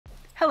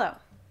Hello,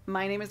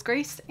 my name is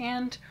Grace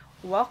and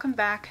welcome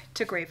back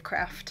to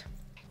Gravecraft.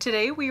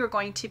 Today we are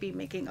going to be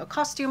making a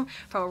costume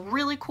from a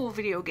really cool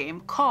video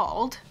game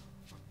called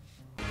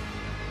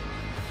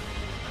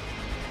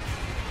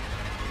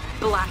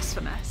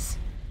Blasphemous.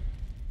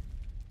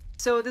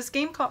 So this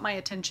game caught my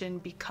attention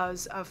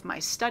because of my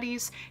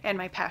studies and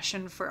my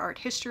passion for art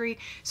history.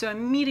 So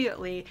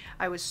immediately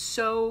I was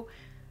so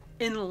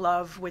in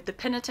love with the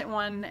Penitent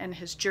One and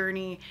his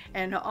journey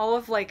and all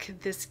of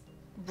this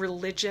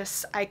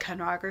religious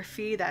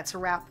iconography that's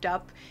wrapped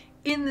up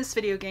in this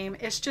video game.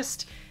 It's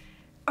just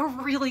a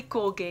really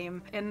cool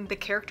game, and the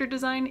character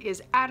design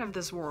is out of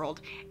this world,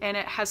 and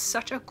it has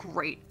such a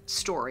great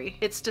story.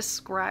 It's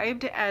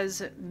described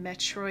as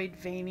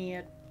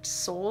Metroidvania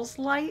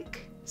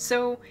Souls-like,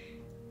 so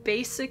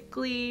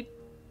basically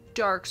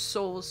Dark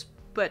Souls,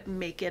 but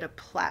make it a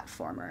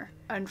platformer.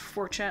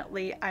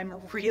 Unfortunately, I'm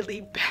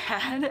really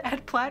bad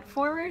at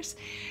platformers,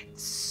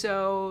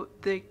 so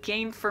the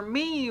game for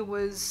me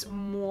was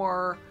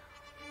more,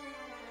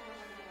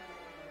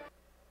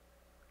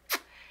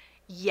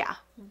 yeah,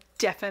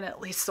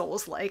 definitely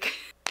Souls-like.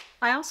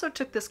 I also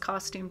took this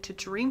costume to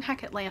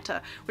DreamHack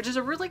Atlanta, which is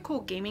a really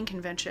cool gaming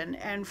convention,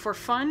 and for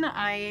fun,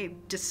 I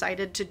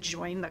decided to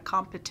join the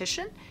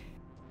competition.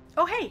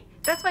 Oh hey,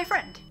 that's my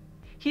friend.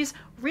 He's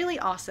really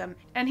awesome,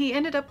 and he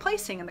ended up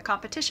placing in the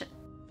competition.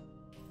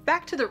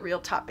 Back to the real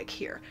topic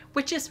here,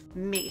 which is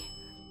me.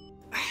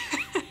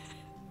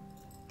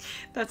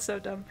 That's so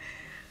dumb.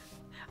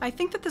 I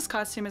think that this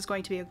costume is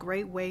going to be a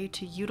great way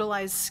to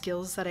utilize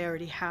skills that I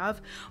already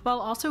have, while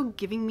also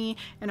giving me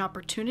an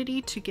opportunity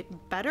to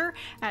get better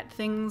at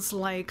things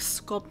like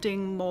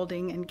sculpting,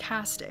 molding, and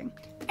casting.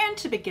 And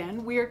to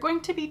begin, we are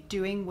going to be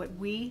doing what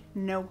we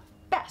know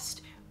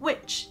best,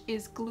 which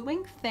is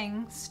gluing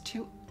things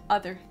to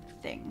other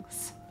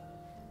things.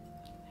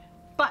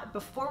 But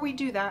before we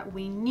do that,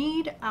 we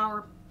need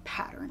our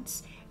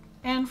patterns.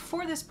 And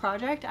for this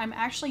project, I'm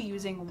actually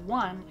using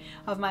one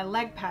of my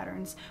leg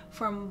patterns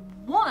from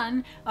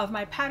one of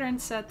my pattern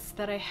sets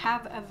that I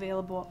have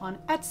available on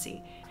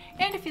Etsy.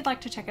 And if you'd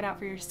like to check it out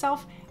for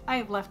yourself, I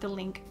have left a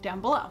link down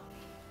below.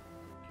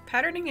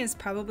 Patterning is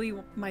probably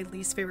my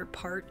least favorite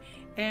part,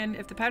 and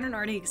if the pattern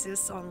already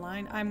exists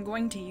online, I'm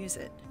going to use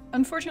it.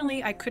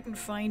 Unfortunately, I couldn't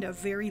find a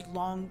very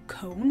long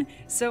cone,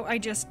 so I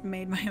just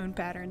made my own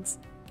patterns.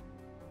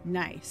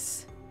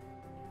 Nice.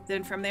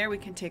 Then from there we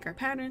can take our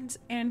patterns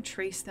and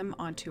trace them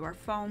onto our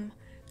foam,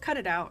 cut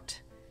it out,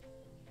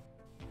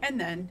 and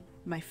then,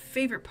 my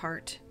favorite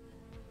part,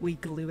 we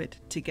glue it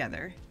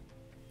together.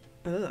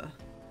 Ugh.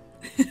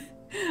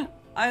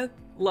 I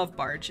love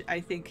barge. I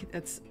think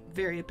that's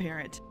very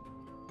apparent.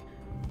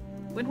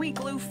 When we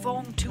glue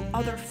foam to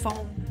other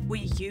foam, we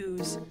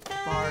use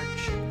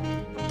barge,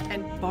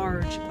 and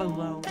barge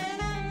alone.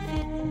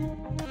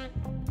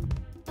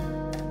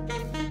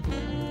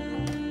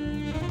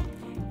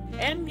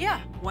 And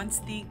yeah, once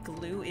the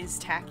glue is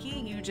tacky,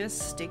 you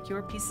just stick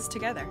your pieces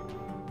together.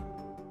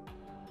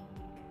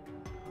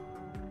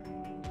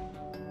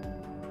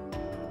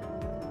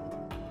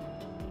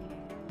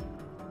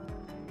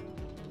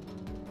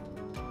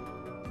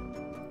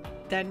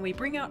 Then we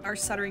bring out our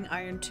soldering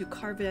iron to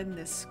carve in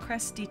this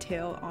crest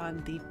detail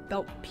on the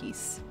belt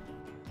piece.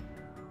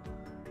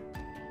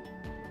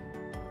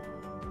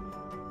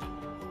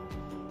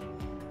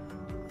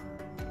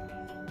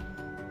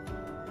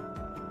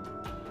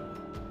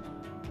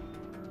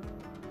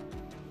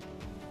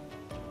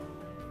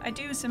 I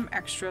do some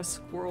extra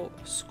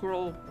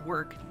scroll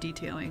work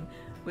detailing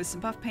with some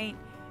puff paint,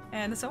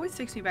 and this always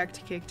takes me back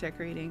to cake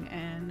decorating,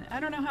 and I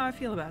don't know how I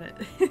feel about it.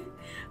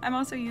 I'm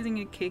also using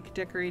a cake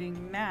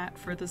decorating mat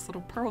for this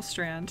little pearl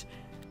strand.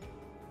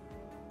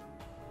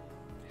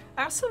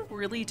 I also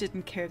really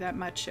didn't care that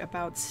much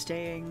about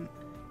staying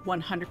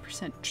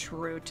 100%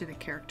 true to the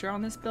character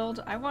on this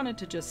build. I wanted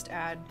to just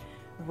add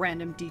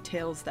random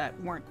details that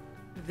weren't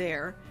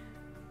there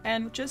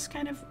and just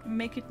kind of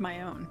make it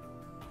my own.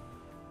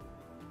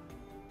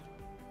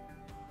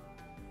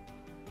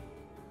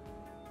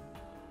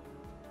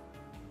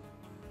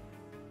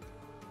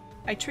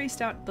 I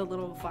traced out the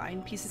little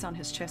vine pieces on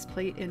his chest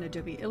plate in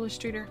Adobe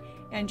Illustrator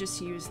and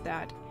just used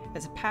that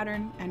as a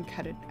pattern and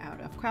cut it out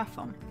of craft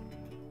foam.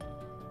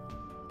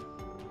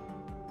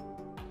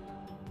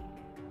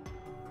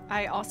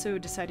 I also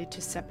decided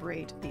to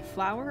separate the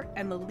flower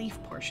and the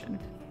leaf portion.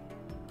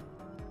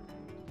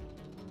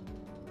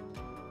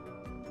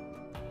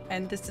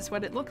 And this is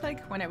what it looked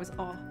like when it was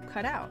all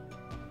cut out.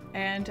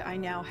 And I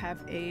now have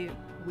a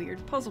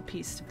weird puzzle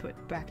piece to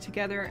put back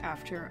together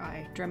after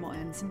I Dremel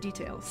in some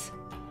details.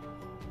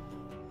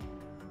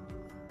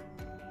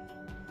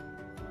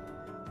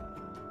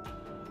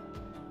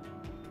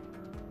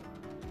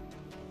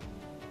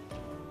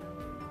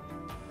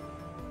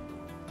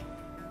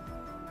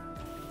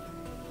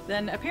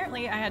 Then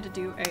apparently I had to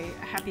do a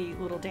happy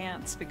little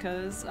dance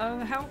because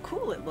of how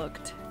cool it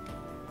looked.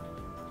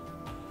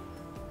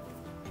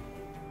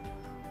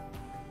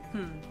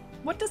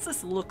 What does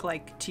this look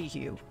like to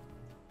you?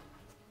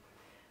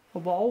 A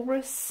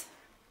walrus?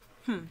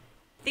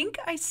 Think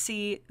I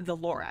see the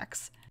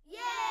Lorax.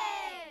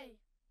 Yay!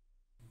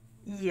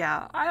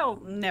 Yeah, I'll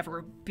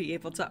never be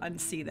able to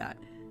unsee that.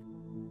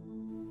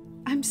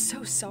 I'm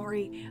so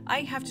sorry.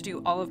 I have to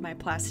do all of my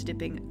plasti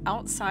dipping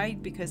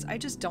outside because I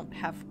just don't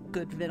have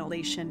good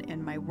ventilation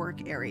in my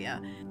work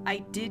area. I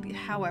did,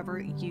 however,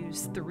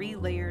 use 3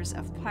 layers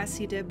of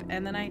plasti dip,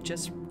 and then I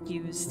just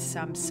used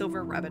some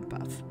silver rub and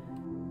buff.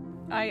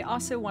 I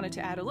also wanted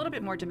to add a little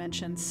bit more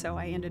dimensions, so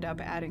I ended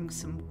up adding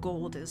some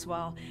gold as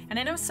well. And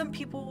I know some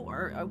people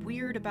are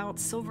weird about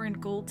silver and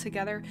gold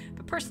together,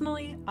 but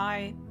personally,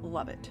 I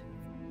love it.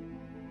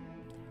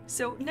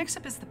 So next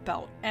up is the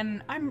belt,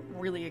 and I'm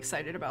really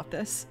excited about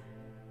this.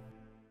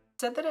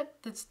 Said that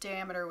its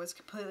diameter was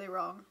completely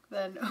wrong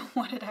than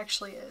what it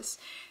actually is.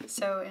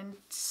 So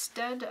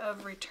instead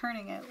of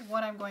returning it,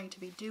 what I'm going to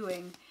be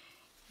doing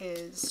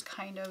is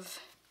kind of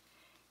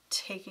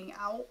taking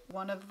out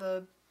one of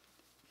the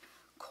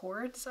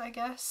cords, I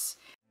guess.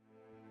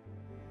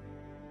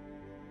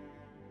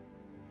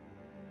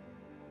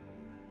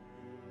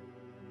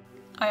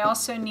 I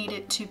also need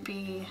it to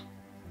be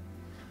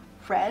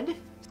red.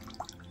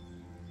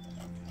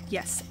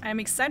 Yes, I'm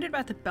excited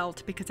about the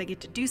belt because I get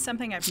to do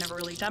something I've never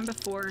really done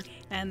before,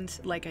 and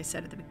like I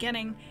said at the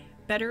beginning,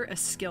 better a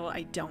skill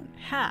I don't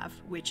have,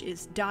 which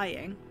is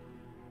dyeing.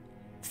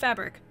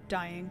 Fabric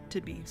dyeing,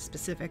 to be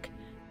specific.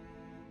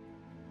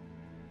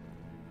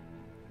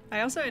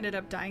 I also ended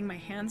up dyeing my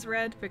hands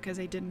red because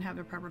I didn't have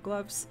the proper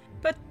gloves,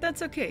 but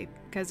that's okay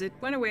because it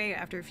went away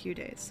after a few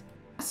days.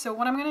 So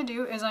what I'm going to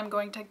do is I'm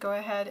going to go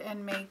ahead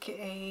and make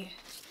a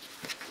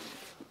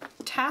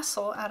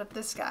tassel out of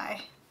this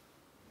guy.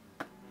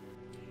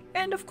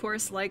 And of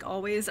course, like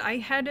always, I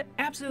had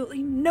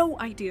absolutely no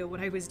idea what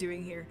I was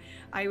doing here.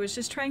 I was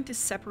just trying to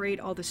separate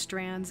all the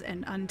strands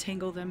and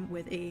untangle them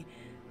with a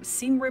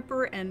seam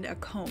ripper and a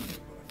comb.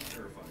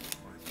 Terrifying.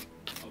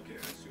 Okay, I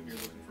assume you're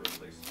looking for a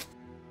place.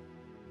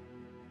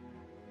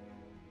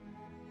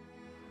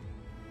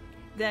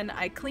 Then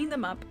I cleaned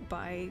them up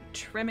by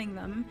trimming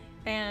them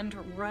and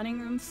running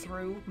them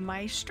through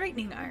my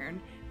straightening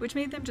iron, which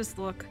made them just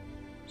look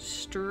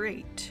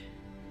straight.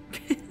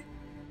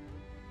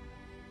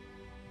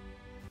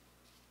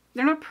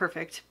 They're not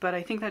perfect, but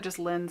I think that just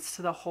lends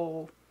to the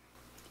whole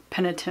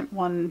Penitent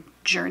One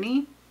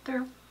journey.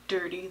 They're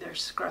dirty, they're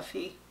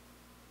scruffy.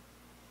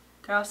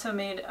 They're also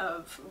made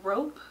of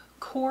rope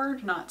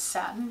cord, not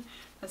satin.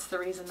 That's the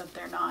reason that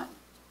they're not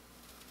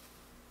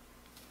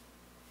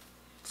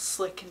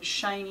slick and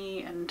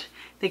shiny and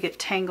they get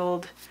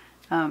tangled.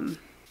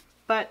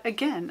 But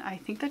again, I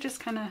think that just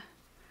kind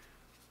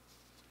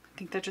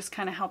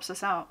of helps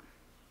us out.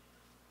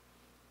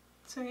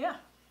 So yeah,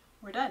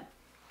 we're done.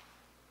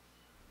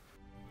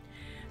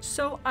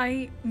 So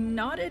I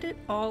knotted it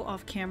all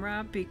off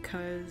camera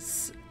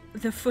because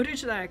the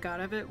footage that I got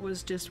of it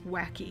was just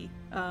wacky.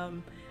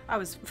 I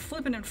was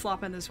flipping and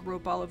flopping this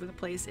rope all over the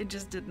place. It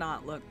just did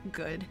not look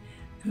good.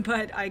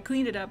 But I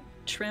cleaned it up,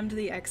 trimmed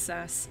the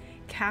excess,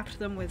 capped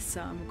them with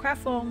some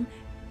craft foam.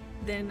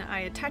 Then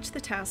I attached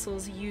the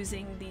tassels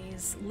using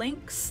these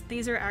links.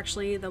 These are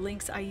actually the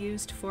links I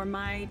used for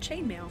my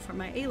chainmail for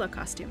my Ayla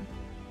costume.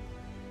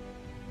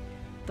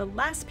 The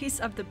last piece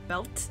of the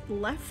belt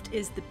left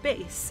is the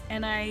base,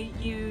 and I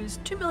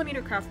used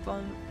 2mm craft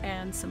foam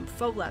and some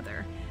faux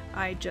leather.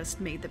 I just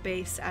made the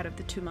base out of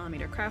the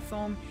 2mm craft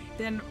foam,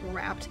 then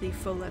wrapped the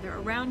faux leather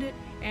around it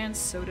and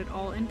sewed it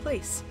all in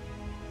place.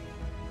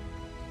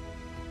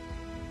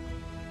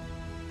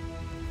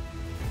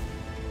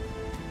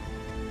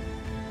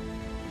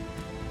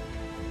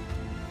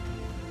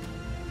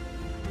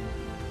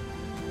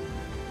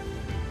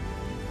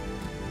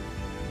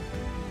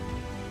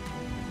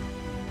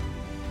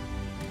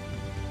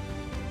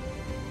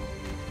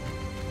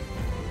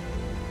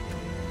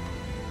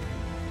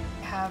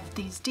 Have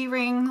these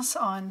D-rings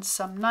on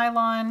some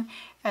nylon,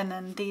 and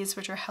then these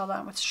which are held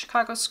on with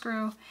Chicago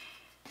screw.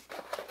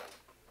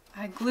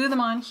 I glue them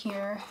on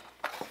here,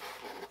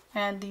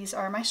 and these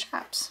are my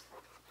straps.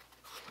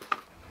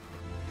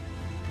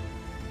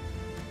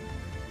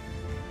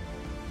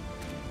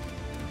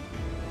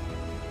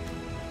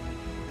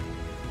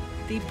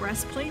 The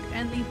breastplate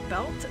and the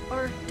belt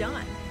are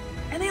done,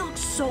 and they look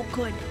so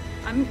good.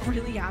 I'm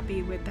really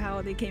happy with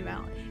how they came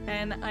out,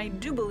 and I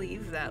do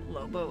believe that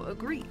Lobo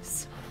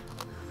agrees.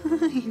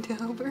 Hi,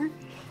 Dober.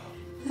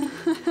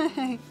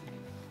 Hi.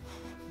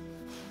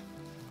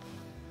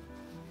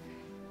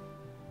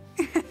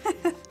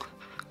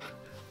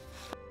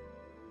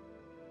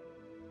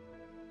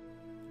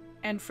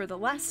 And for the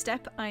last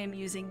step, I am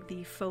using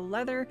the faux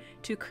leather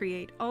to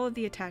create all of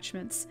the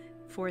attachments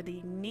for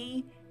the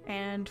knee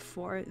and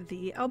for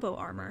the elbow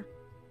armor.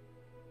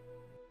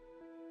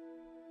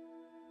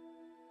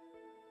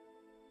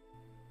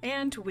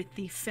 And with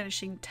the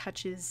finishing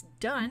touches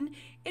done,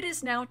 it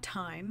is now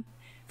time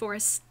for a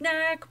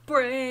snack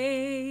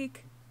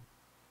break.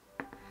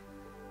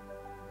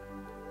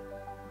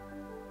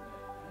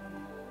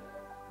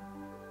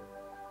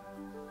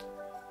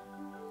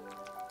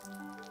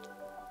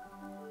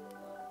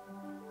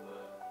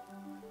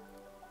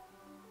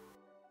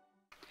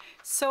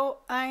 So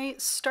I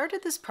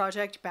started this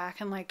project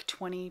back in like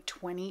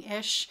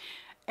 2020-ish,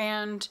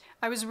 and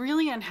I was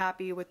really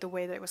unhappy with the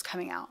way that it was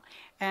coming out.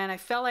 And I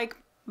felt like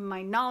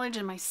my knowledge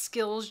and my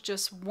skills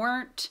just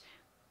weren't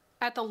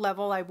at the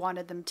level I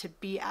wanted them to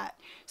be at.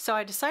 So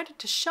I decided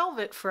to shelve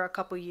it for a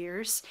couple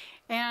years,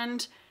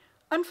 and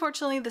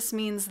unfortunately this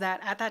means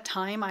that at that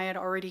time I had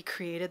already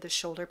created the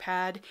shoulder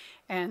pad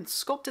and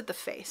sculpted the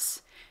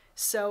face.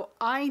 So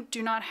I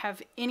do not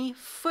have any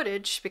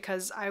footage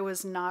because I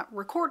was not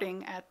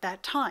recording at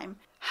that time.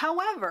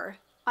 However,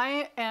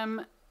 I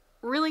am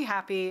really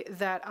happy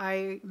that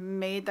I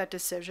made that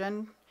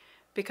decision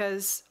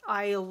because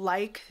I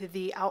like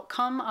the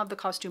outcome of the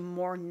costume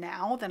more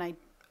now than I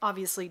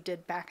obviously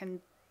did back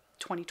in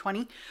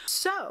 2020.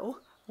 So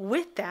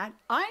with that,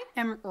 I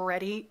am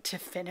ready to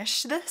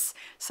finish this.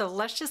 So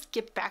let's just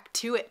get back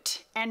to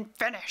it and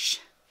finish.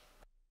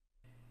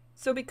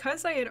 So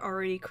because I had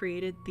already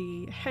created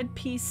the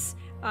headpiece,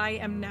 I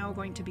am now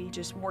going to be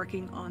just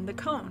working on the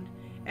cone.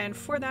 And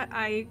for that,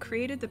 I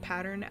created the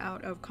pattern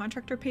out of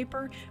contractor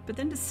paper, but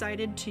then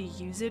decided to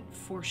use it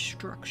for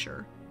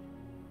structure.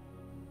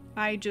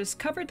 I just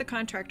covered the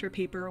contractor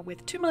paper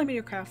with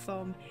 2mm craft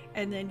foam,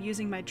 and then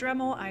using my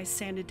Dremel, I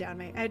sanded down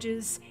my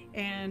edges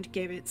and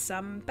gave it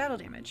some battle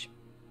damage.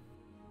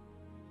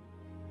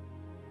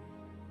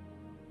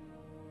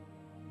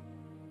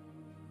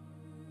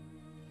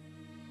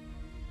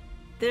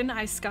 Then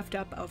I scuffed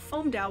up a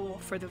foam dowel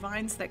for the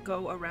vines that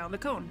go around the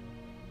cone.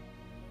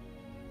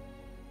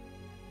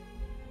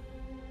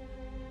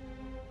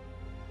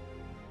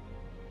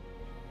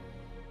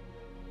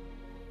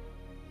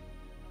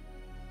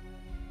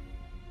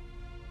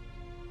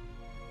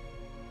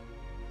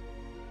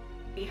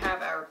 We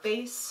have our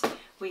base,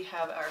 we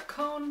have our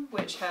cone,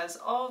 which has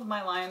all of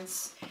my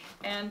lines,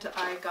 and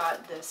I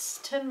got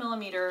this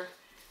 10mm.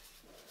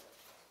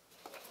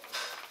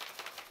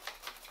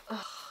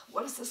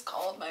 What is this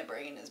called? My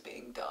brain is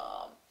being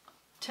dumb.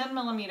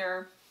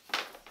 10mm.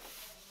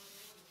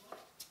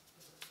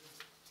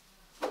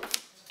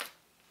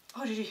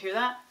 Oh, did you hear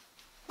that?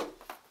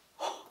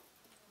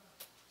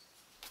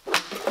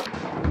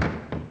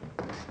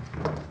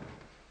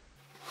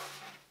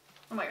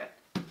 Oh my god.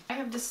 I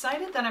have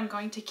decided that I'm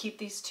going to keep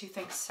these two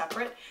things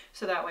separate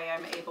so that way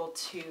I'm able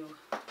to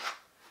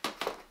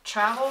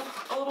travel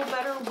a little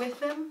better with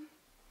them.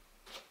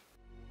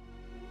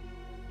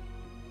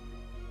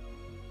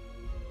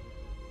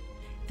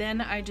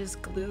 Then I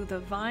just glue the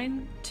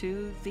vine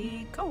to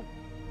the cone.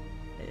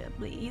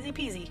 Easy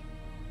peasy.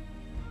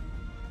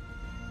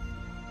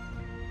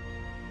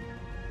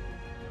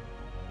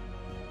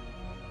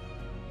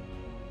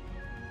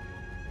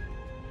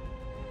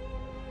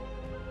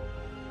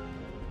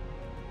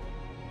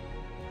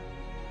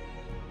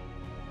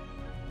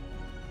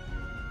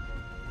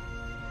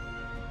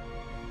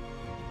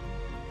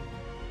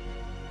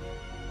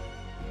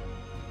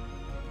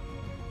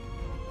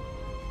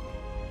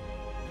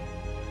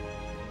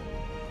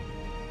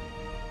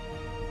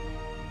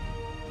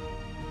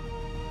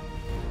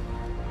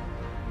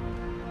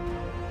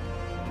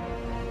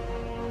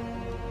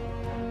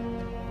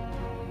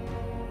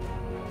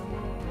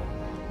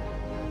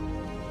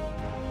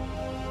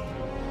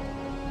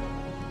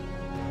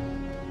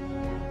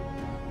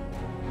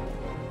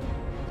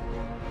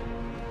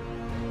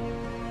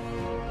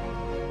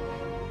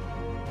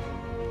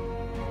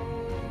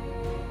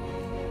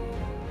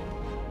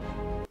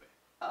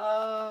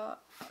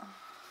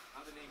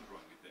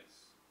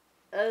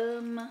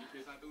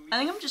 I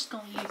think I'm just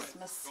gonna use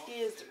my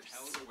scissors.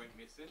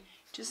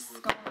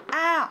 Just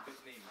gonna,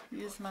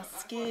 use my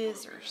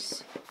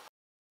scissors.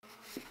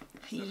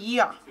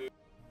 Yeah.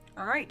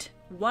 Alright,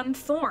 one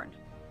thorn.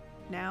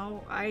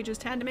 Now I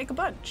just had to make a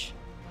bunch.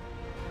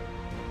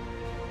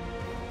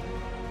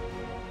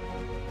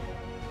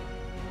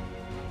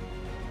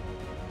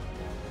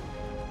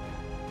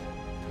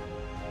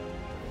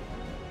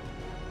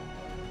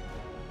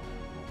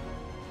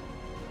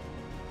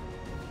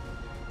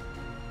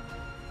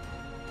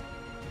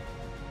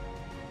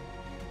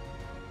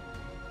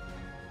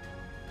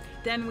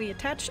 Then we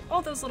attach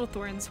all those little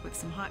thorns with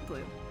some hot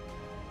glue.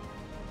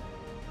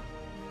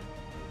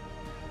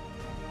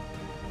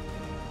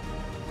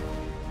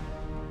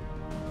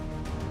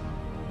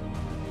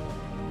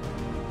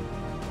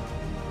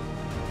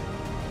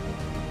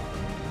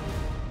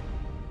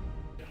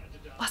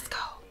 Let's go.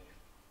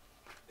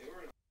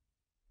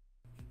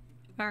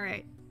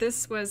 Alright,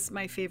 this was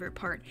my favorite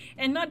part.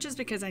 And not just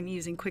because I'm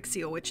using quick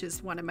seal, which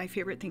is one of my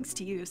favorite things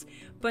to use,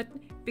 but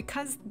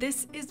because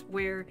this is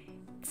where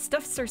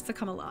stuff starts to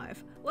come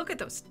alive. Look at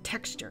those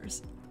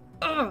textures.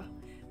 Ugh!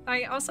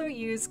 I also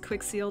use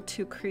quick seal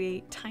to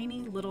create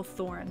tiny little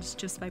thorns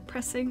just by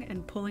pressing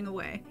and pulling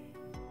away.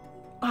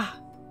 Ah,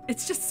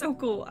 it's just so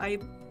cool. I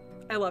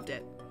loved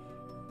it.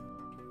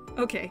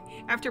 Okay,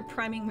 after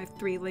priming with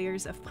 3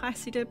 layers of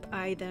Plasti Dip,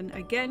 I then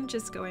again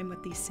just go in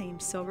with the same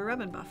silver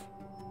rub and buff.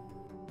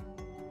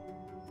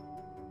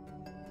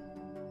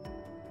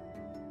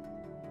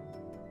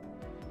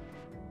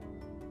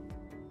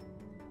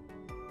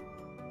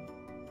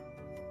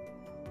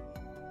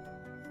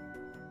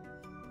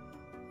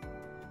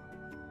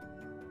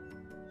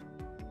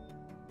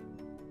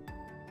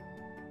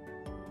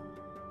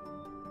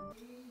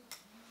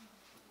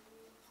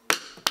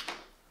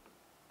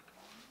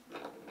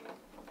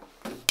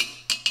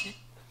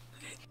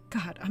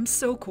 God, I'm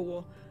so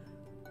cool.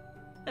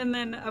 And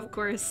then, of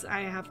course,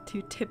 I have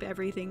to tip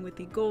everything with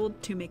the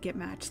gold to make it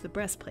match the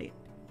breastplate.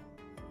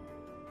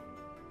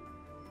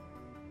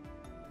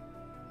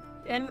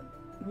 And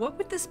what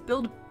would this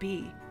build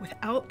be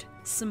without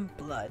some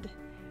blood?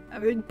 I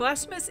mean,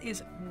 Blasphemous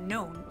is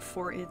known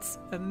for its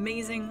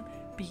amazing,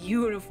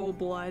 beautiful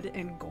blood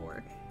and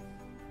gore.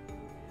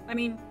 I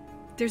mean,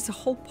 there's a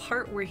whole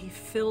part where he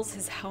fills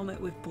his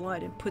helmet with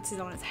blood and puts it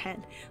on his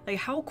head. Like,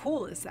 how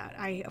cool is that?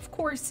 I, of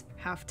course,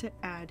 have to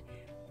add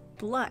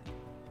blood.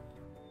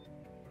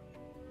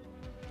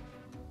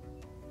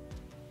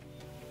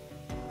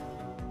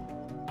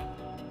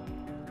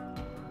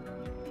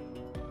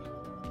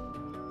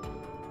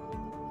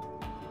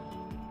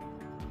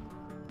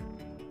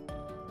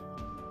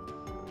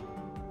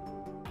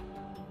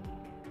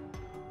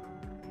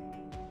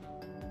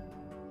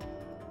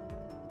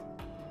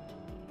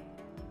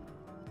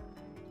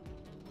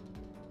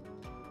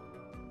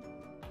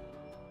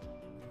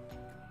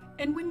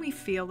 And when we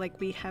feel like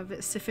we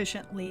have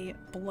sufficiently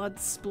blood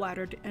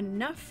splattered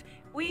enough,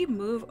 we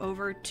move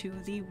over to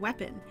the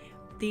weapon,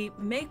 the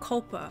mea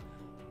culpa.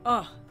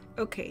 Oh,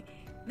 okay.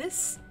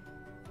 This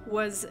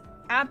was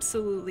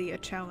absolutely a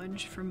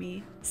challenge for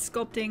me,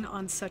 sculpting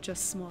on such a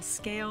small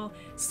scale,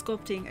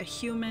 sculpting a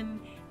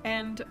human,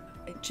 and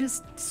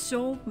just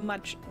so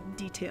much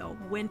detail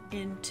went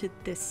into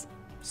this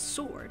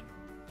sword.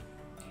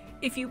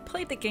 If you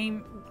played the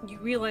game, you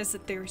realize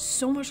that there's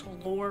so much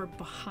lore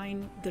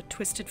behind the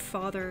Twisted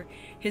Father,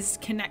 his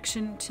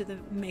connection to the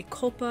mea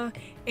culpa,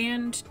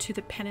 and to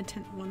the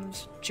Penitent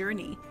One's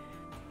journey.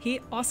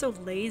 He also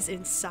lays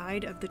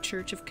inside of the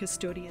Church of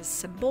Custodia's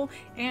symbol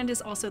and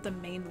is also the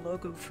main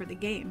logo for the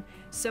game,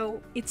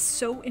 so it's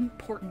so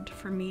important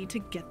for me to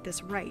get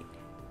this right.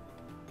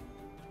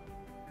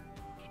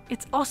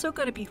 It's also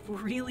going to be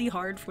really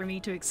hard for me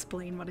to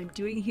explain what I'm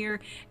doing here,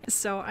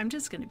 so I'm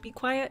just going to be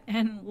quiet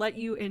and let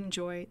you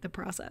enjoy the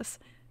process.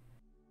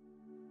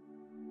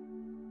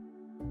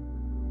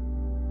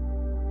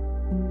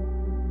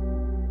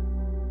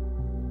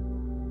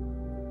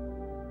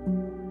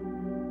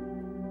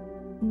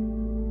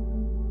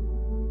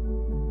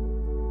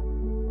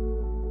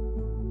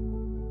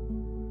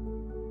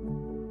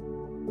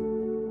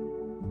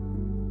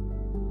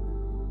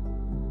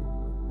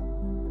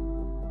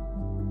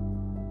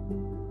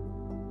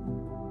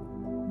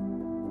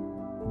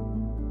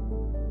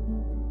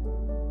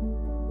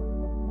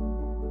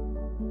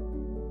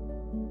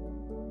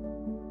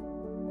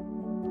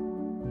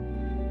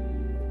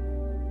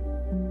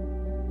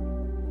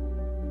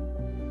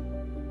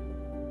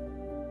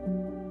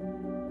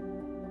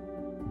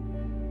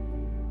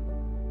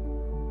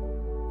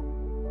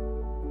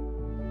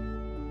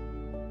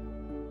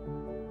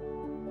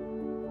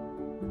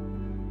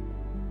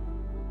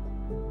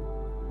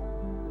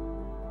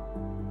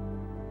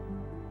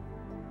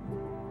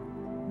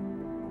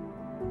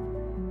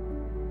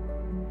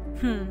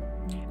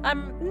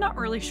 I'm not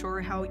really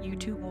sure how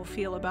YouTube will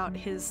feel about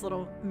his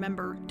little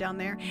member down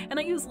there, and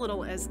I use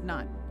little as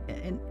not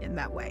in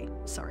that way,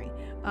 sorry.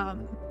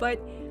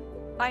 But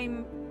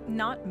I'm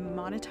not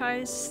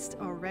monetized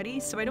already,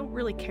 so I don't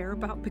really care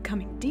about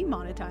becoming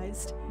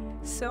demonetized.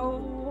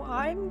 So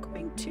I'm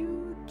going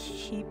to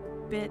keep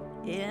it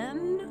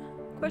in?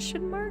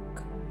 Question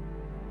mark?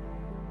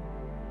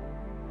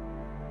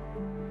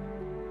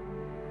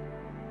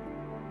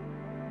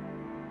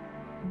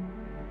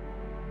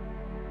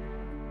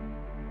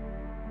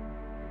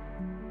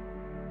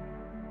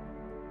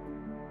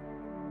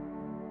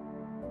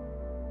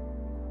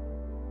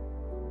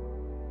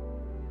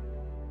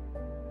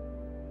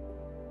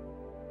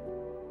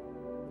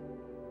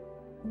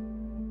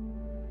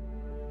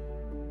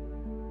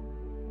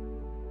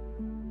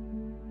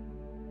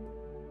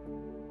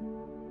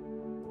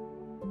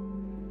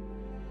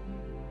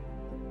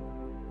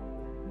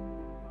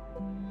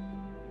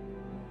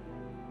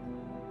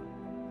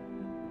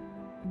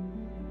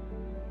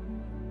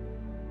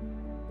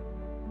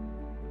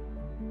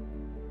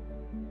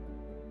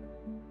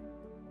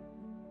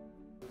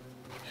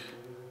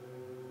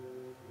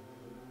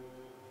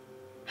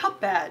 How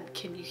bad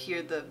can you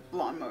hear the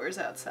lawnmowers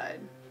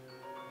outside?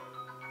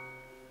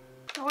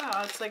 Oh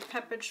wow, it's like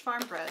Pepperidge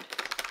Farm bread.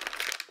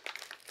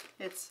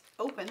 It's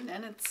open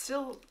and it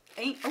still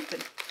ain't open.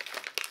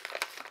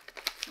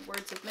 The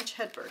words of Mitch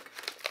Hedberg.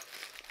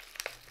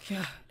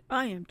 God,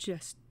 I am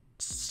just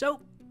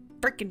so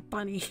freaking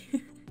funny.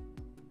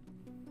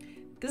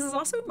 This is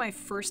also my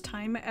first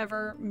time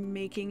ever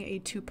making a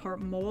two-part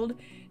mold,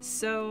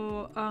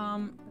 so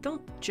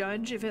don't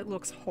judge if it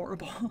looks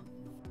horrible.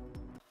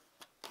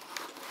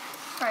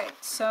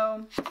 Alright,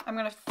 so I'm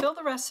going to fill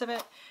the rest of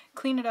it,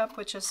 clean it up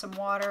with just some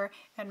water,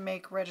 and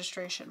make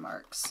registration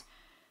marks.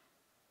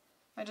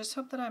 I just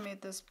hope that I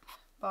made this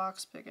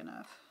box big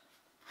enough.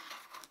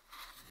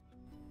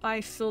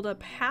 I filled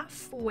up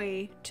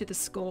halfway to the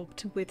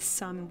sculpt with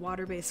some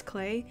water-based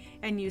clay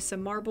and used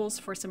some marbles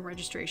for some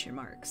registration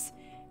marks.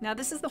 Now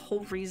this is the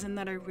whole reason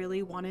that I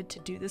really wanted to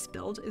do this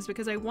build, is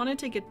because I wanted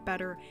to get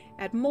better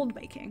at mold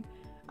making.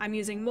 I'm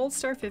using Mold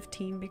Star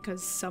 15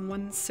 because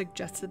someone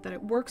suggested that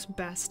it works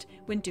best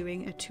when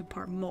doing a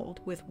 2-part mold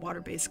with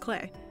water-based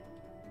clay.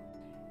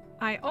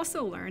 I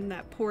also learned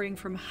that pouring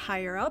from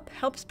higher up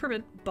helps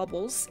prevent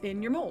bubbles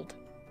in your mold.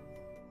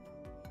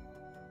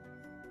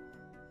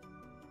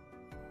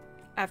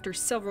 After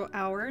several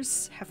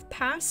hours have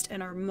passed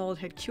and our mold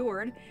had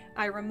cured,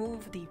 I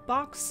remove the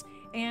box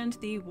and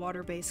the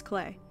water-based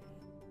clay.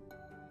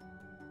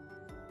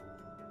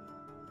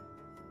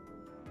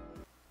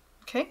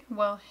 Okay,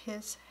 well,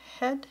 his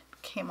head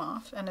came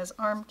off and his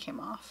arm came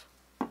off.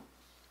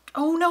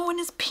 Oh no, and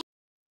his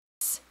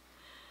penis!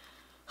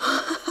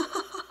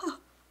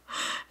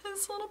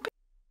 His little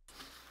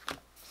penis.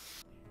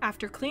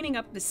 After cleaning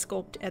up the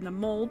sculpt and the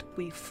mold,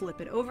 we flip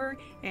it over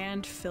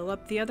and fill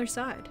up the other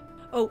side.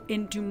 Oh,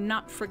 and do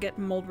not forget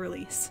mold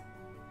release.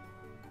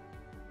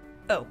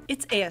 Oh,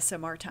 it's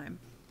ASMR time.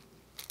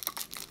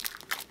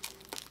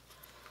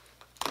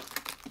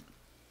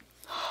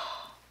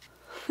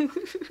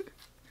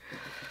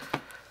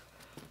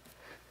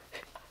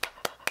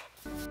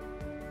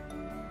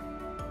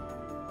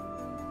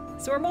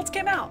 So our molds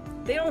came out.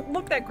 They don't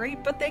look that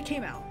great, but they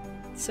came out.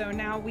 So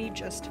now we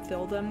just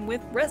fill them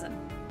with resin.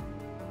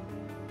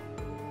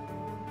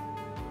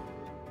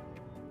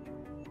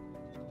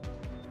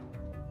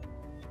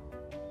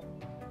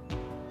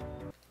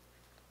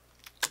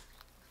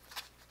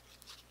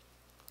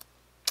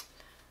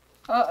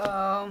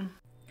 Uh-oh.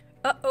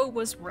 Uh-oh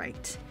was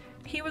right.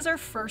 He was our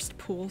first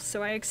pool,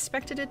 so I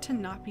expected it to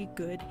not be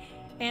good,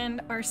 and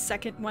our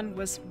second one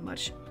was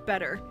much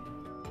better.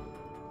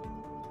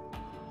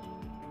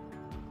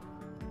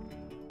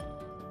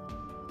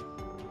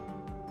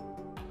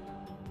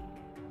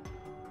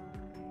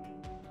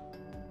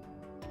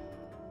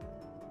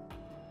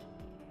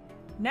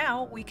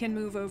 Now we can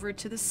move over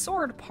to the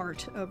sword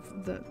part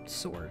of the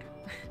sword.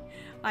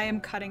 I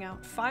am cutting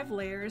out 5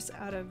 layers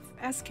out of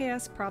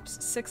SKS Props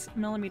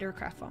 6mm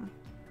craft foam.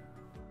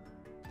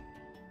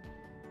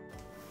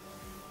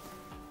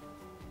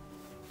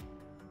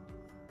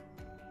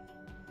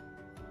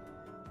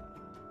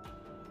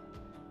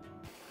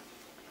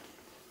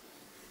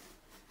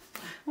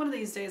 One of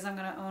these days I'm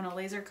going to own a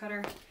laser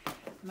cutter.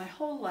 My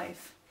whole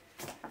life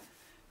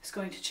is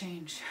going to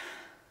change.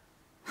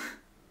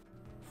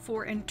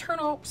 For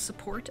internal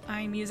support,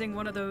 I'm using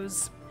one of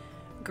those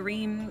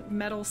green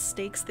metal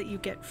stakes that you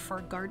get for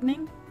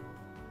gardening.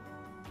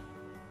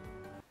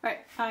 Alright,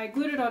 I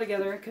glued it all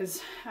together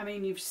because, I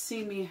mean, you've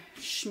seen me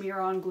smear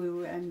on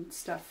glue and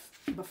stuff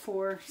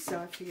before, so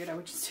I figured I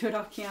would just do it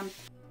off cam.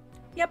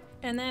 Yep,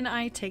 and then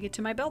I take it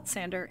to my belt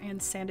sander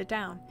and sand it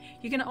down.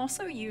 You can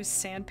also use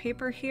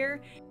sandpaper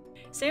here.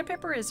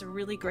 Sandpaper is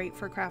really great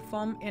for craft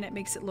foam and it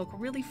makes it look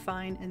really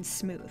fine and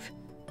smooth.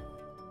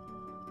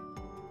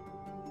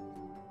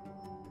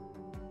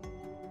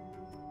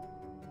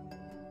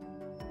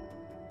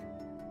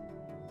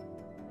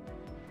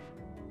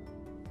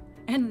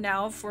 And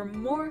now for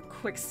more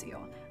quick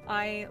seal.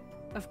 I,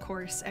 of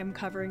course, am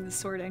covering the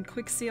sword in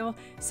quick seal,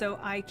 so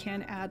I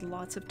can add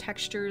lots of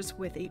textures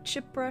with a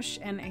chip brush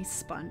and a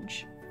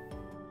sponge.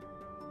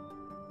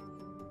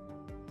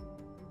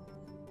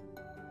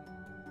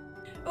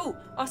 Oh,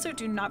 also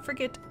do not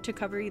forget to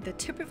cover the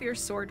tip of your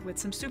sword with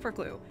some super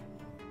glue.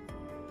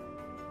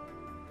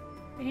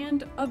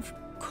 And of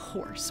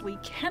course, we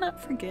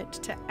cannot forget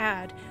to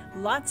add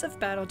lots of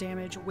battle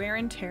damage, wear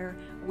and tear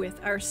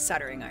with our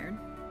soldering iron.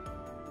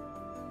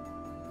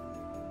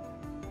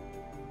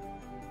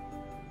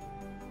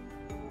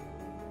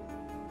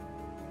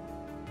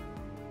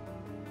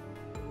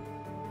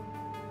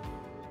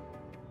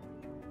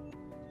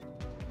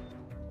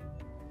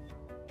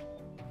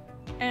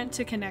 And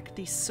to connect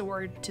the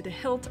sword to the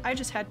hilt, I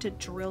just had to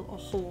drill a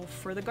hole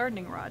for the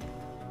gardening rod.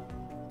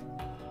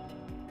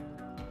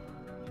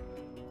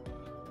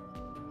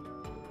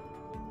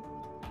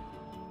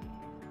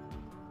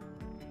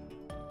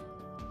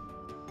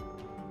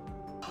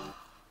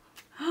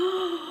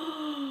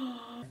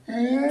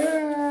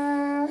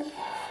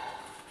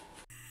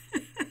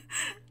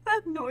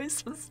 That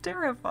noise was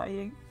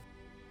terrifying.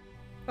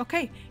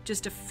 Okay,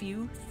 just a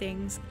few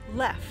things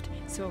left,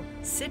 so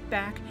sit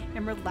back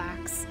and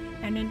relax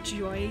and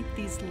enjoy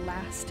these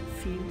last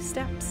few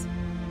steps.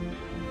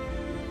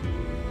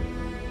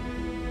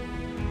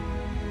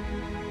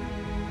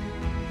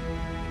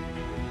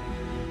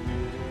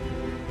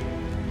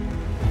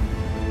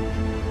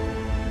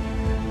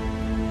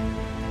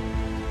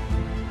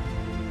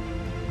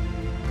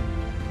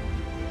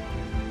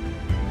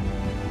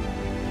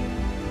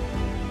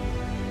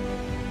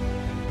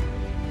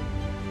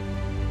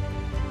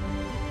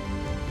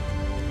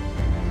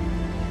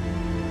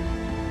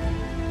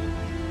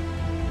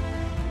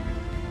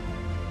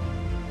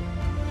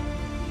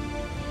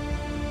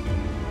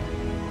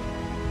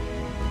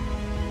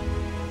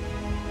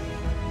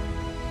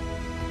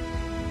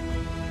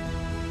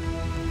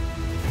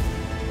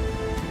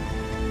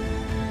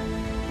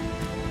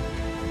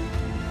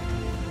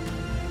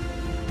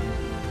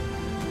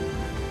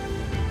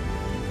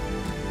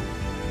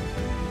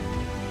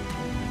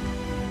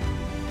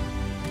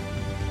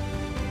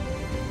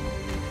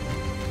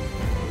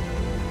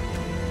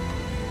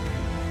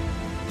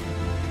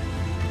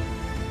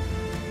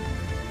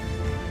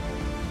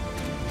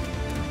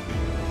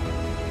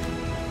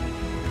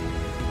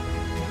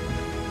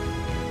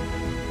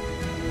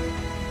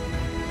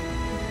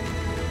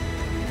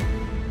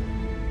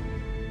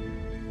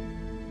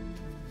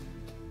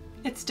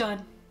 It's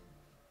done.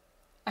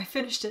 I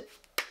finished it.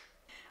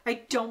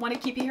 I don't want to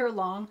keep you here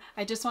long.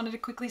 I just wanted to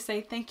quickly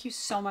say thank you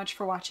so much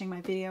for watching my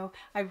video.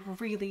 I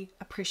really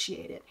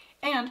appreciate it.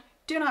 And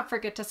do not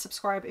forget to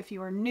subscribe if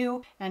you are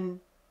new and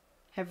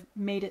have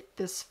made it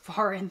this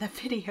far in the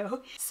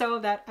video so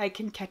that I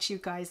can catch you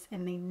guys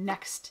in the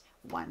next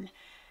one.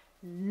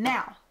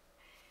 Now,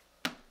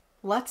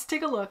 let's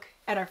take a look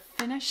at our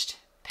finished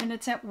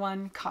Penitent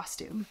One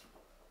costume.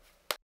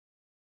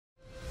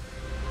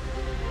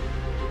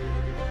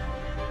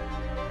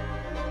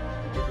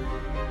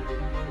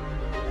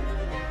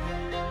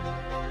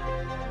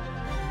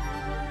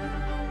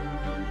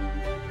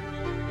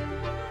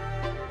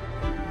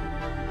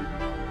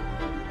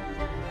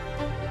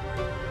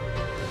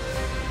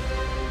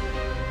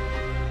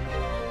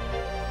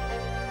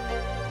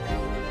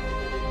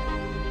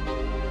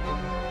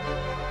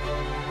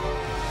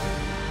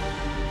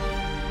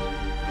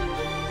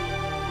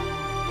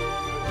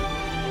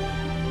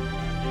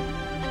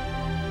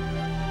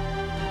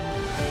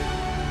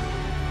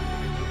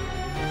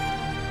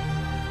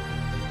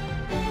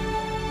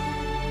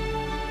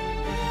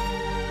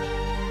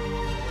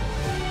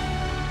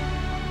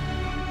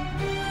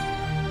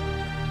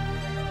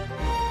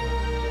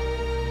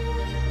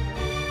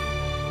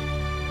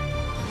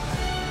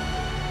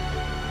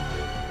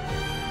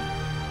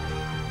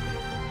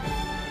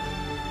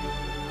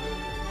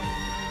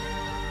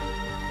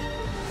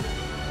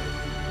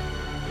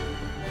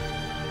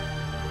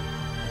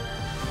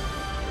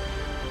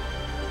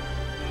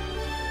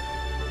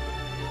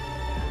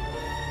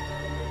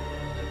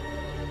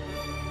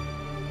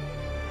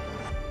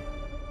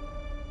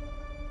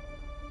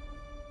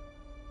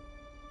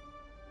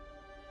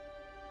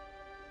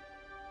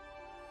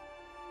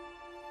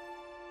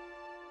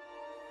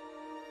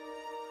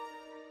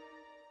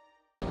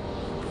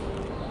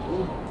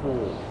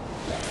 Oh.